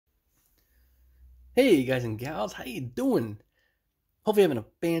Hey guys and gals, how you doing? Hope you're having a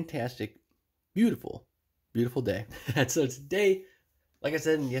fantastic, beautiful, beautiful day. So today, like I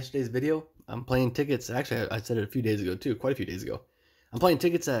said in yesterday's video, I'm playing tickets. Actually, I said it a few days ago too, quite a few days ago. I'm playing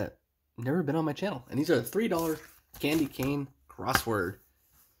tickets that never been on my channel, and these are the $3 candy cane crossword.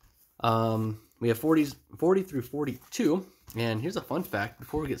 We have 40 through 42, and here's a fun fact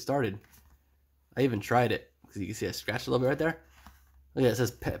before we get started. I even tried it because you can see I scratched a little bit right there. Look at it, it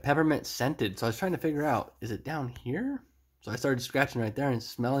says peppermint scented. So I was trying to figure out, is it down here? So I started scratching right there and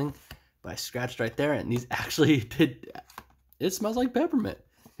smelling, but I scratched right there, and these actually did. It smells like peppermint.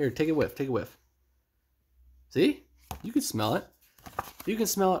 Here, take a whiff. Take a whiff. See? You can smell it. If you can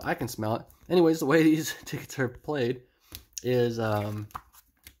smell it, I can smell it. Anyways, the way these tickets are played is,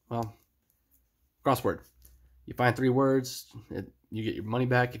 well, crossword. You find 3 words, you get your money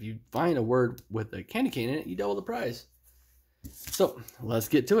back. If you find a word with a candy cane in it, you double the prize. So let's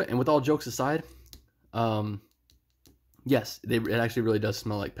get to it. And with all jokes aside, yes, it actually really does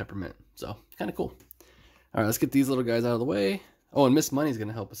smell like peppermint. So kind of cool. All right, let's get these little guys out of the way. Oh, and Miss Money's going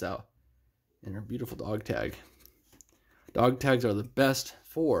to help us out in her beautiful dog tag. Dog tags are the best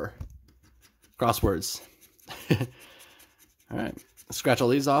for crosswords. All right, let's scratch all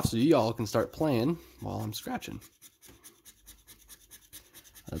these off so you all can start playing while I'm scratching.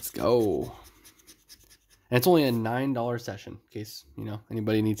 Let's go. And it's only a $9 session, in case, you know,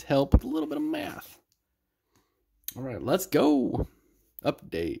 anybody needs help with a little bit of math. All right, let's go.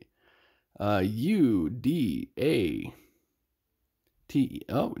 Update. U-D-A-T.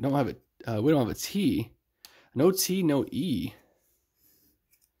 Oh, we don't have it. We don't have a T. No T, no E.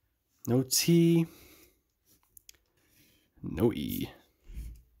 No T, no E.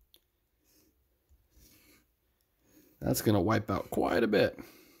 That's going to wipe out quite a bit.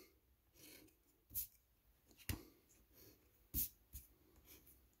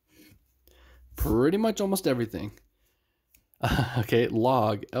 Pretty much almost everything. Okay,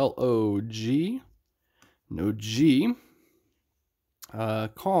 log, L-O-G, no G.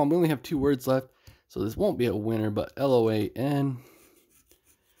 Calm, we only have 2 words left, so this won't be a winner, but L-O-A-N.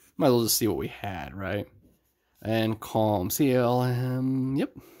 Might as well just see what we had, right? And calm, C-A-L-M,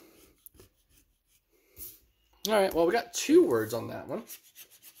 yep. All right, well, we got 2 words on that one.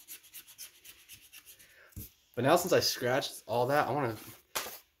 But now since I scratched all that, I want to...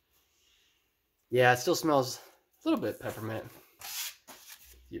 Yeah, it still smells a little bit peppermint.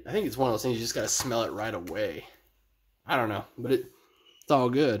 I think it's one of those things you just gotta smell it right away. I don't know, but it's all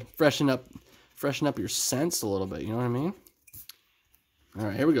good. Freshen up your scents a little bit. You know what I mean? All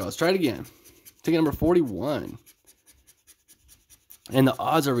right, here we go. Let's try it again. Ticket number 41, and the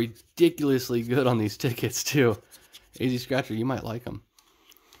odds are ridiculously good on these tickets too. AZ Scratcher, you might like them.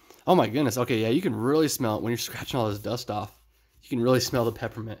 Oh my goodness. Okay, yeah, you can really smell it when you're scratching all this dust off. You can really smell the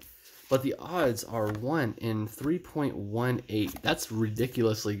peppermint. But the odds are 1 in 3.18. That's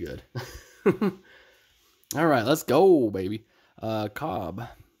ridiculously good. All right, let's go, baby. Cobb,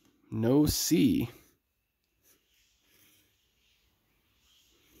 no C.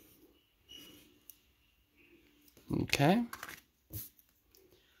 Okay.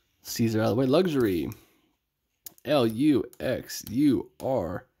 C's are out of the way. Luxury, L-U-X-U-R.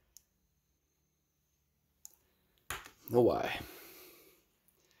 No Y.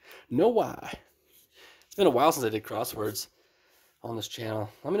 No why. It's been a while since I did crosswords on this channel.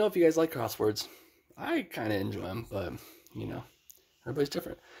 Let me know if you guys like crosswords. I kind of enjoy them, but, you know, everybody's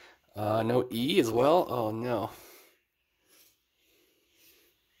different. No E as well? Oh, no.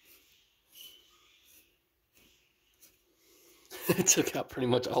 It took out pretty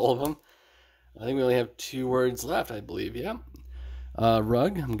much all of them. I think we only have 2 words left, I believe. Yeah.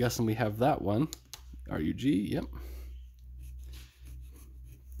 Rug. I'm guessing we have that one. R-U-G. Yep.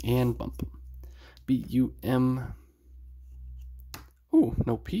 And bump. B-U-M. Ooh,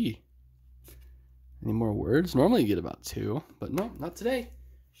 no P. Any more words? Normally you get about 2, but no, not today.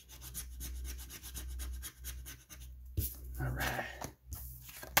 All right.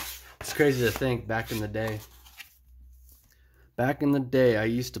 It's crazy to think back in the day. Back in the day, I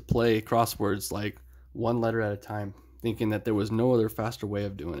used to play crosswords like 1 letter at a time, thinking that there was no other faster way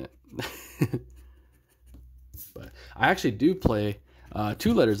of doing it. But I actually do play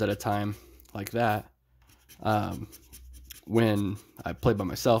 2 letters at a time like that when I play by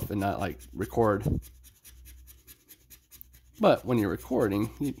myself and not like record. But when you're recording,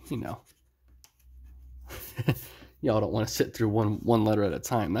 you know, y'all don't want to sit through one letter at a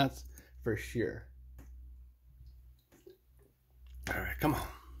time. That's for sure. All right, come on.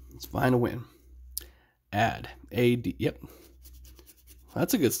 Let's find a win. Add. A-D. Yep.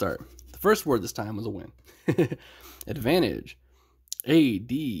 That's a good start. The first word this time was a win. Advantage.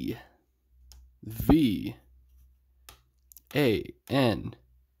 A-D. V A N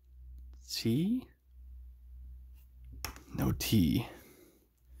T. No T.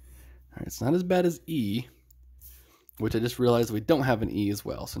 All right, it's not as bad as E, which I just realized we don't have an E as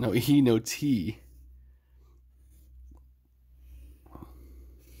well. So no E, no T.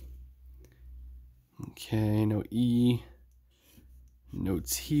 Okay, no E, no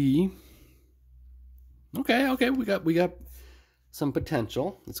T. Okay, we got some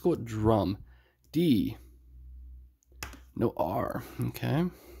potential. Let's go with drum. D. No R. Okay.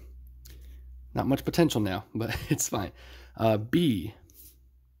 Not much potential now, but it's fine. B.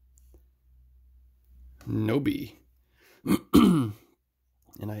 No B. NIL.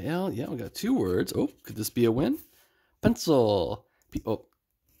 Yeah, we got 2 words. Oh, could this be a win? Pencil. P. Oh,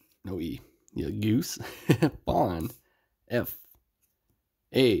 no E. Yeah, goose. Fawn. F.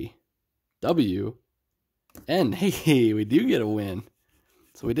 A. W. N. Hey, we do get a win.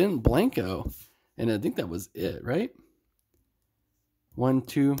 So we didn't blanco. And I think that was it, right? 1,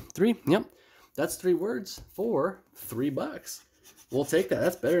 2, 3. Yep. That's 3 words for $3. We'll take that.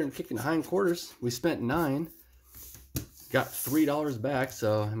 That's better than kicking hindquarters. We spent 9. Got $3 back.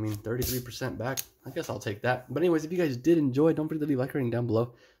 So, I mean, 33% back. I guess I'll take that. But anyways, if you guys did enjoy, don't forget to leave a like rating down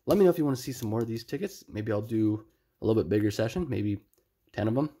below. Let me know if you want to see some more of these tickets. Maybe I'll do a little bit bigger session. Maybe 10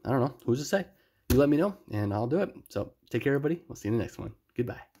 of them. I don't know. Who's to say? You let me know, and I'll do it. So, take care, everybody. We'll see you in the next one.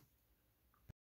 Goodbye.